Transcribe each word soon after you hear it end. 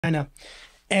China.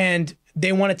 And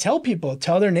they want to tell people,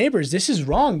 tell their neighbors, this is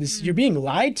wrong. You're being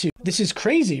lied to. This is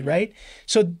crazy, right?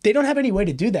 So they don't have any way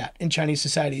to do that in Chinese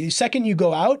society. The second you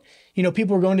go out,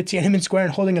 people are going to Tiananmen Square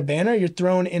and holding a banner, you're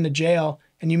thrown into jail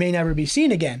and you may never be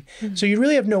seen again. So you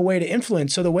really have no way to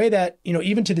influence. So the way that,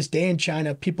 even to this day in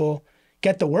China, people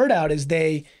get the word out is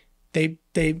they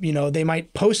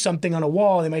might post something on a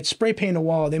wall, they might spray paint a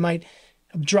wall, they might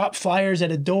drop flyers at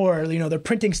a door, they're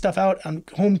printing stuff out on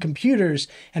home computers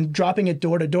and dropping it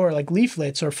door to door like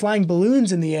leaflets, or flying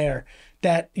balloons in the air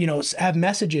that, have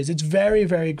messages. It's very,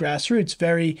 very grassroots,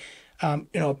 very,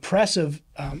 oppressive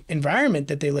environment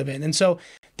that they live in. And so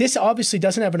this obviously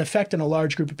doesn't have an effect on a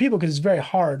large group of people because it's very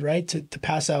hard, right, to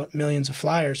pass out millions of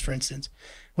flyers, for instance,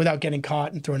 without getting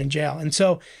caught and thrown in jail. And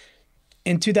so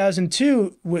in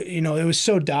 2002, it was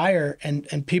so dire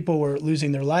and people were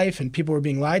losing their life and people were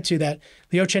being lied to that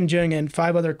Liu Chenjing and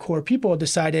 5 other core people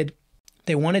decided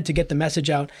they wanted to get the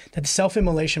message out that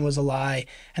self-immolation was a lie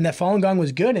and that Falun Gong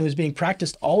was good and it was being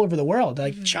practiced all over the world.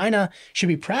 Like China should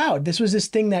be proud. This was this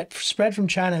thing that spread from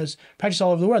China, was practiced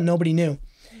all over the world. Nobody knew.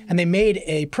 And they made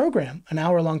a program, an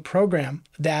hour-long program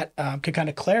that could kind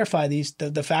of clarify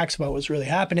the facts about what's really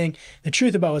happening, the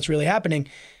truth about what's really happening.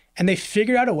 And they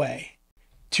figured out a way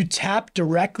to tap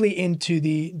directly into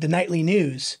the nightly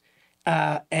news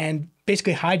and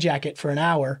basically hijack it for an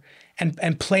hour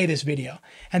and play this video.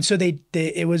 And so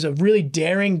it was a really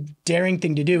daring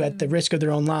thing to do at the risk of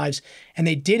their own lives. And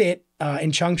they did it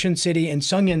in Chongqing City and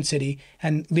Songyan City.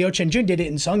 And Liu Chenjun did it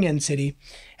in Songyan City.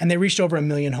 And they reached over 1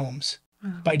 million homes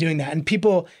by doing that. And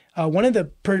people, one of the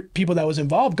people that was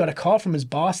involved got a call from his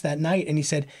boss that night. And he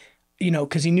said,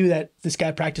 because he knew that this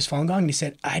guy practiced Falun Gong. And he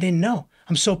said, I didn't know.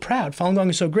 I'm so proud. Falun Gong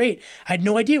is so great. I had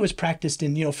no idea it was practiced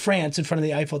in, France in front of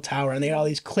the Eiffel Tower, and they had all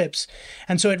these clips.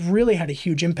 And so it really had a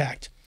huge impact.